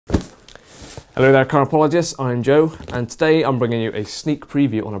Hello there Carpologists, I'm Joe, and today I'm bringing you a sneak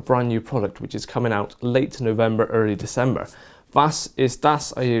preview on a brand new product which is coming out late November, early December. Was ist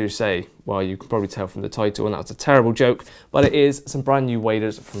das, I hear you say? Well, you can probably tell from the title, and that's a terrible joke, but it is some brand new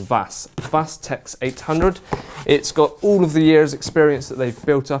waders from Vass-Tex 800. It's got all of the years experience that they've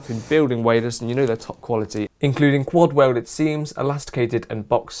built up in building waders, and you know they're top quality, including quad welded seams, elasticated and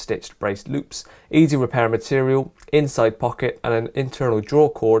box stitched braced loops, easy repair material, inside pocket, and an internal draw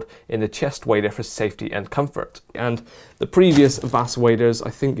cord in the chest wader for safety and comfort. And the previous Vass waders, I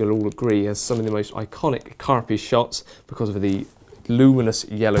think you'll all agree, has some of the most iconic Carp shots because of the luminous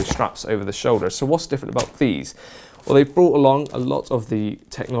yellow straps over the shoulder. So what's different about these? Well, they've brought along a lot of the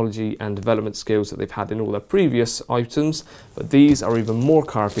technology and development skills that they've had in all their previous items, but these are even more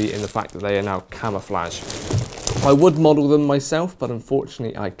carpy in the fact that they are now camouflage. I would model them myself, but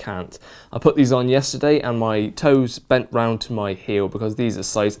unfortunately I can't. I put these on yesterday and my toes bent round to my heel because these are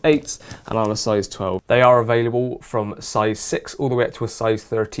size 8s and I'm a size 12. They are available from size 6 all the way up to a size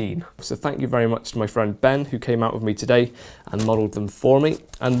 13. So thank you very much to my friend Ben who came out with me today and modelled them for me.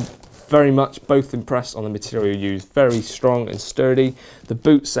 And very much both impressed on the material used. Very strong and sturdy. The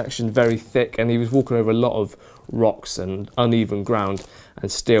boot section very thick, and he was walking over a lot of rocks and uneven ground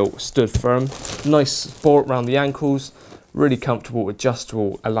and still stood firm. Nice support around the ankles. Really comfortable,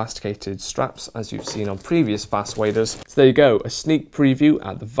 adjustable, elasticated straps as you've seen on previous Vass waders. So there you go, a sneak preview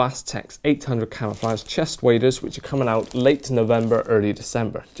at the Vass-Tex 800 Camouflage Chest Waders, which are coming out late November, early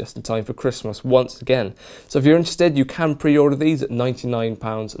December, just in time for Christmas once again. So if you're interested, you can pre-order these at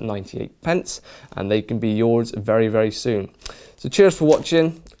 £99.98 and they can be yours very, very soon. So cheers for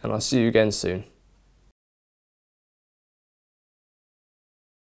watching, and I'll see you again soon.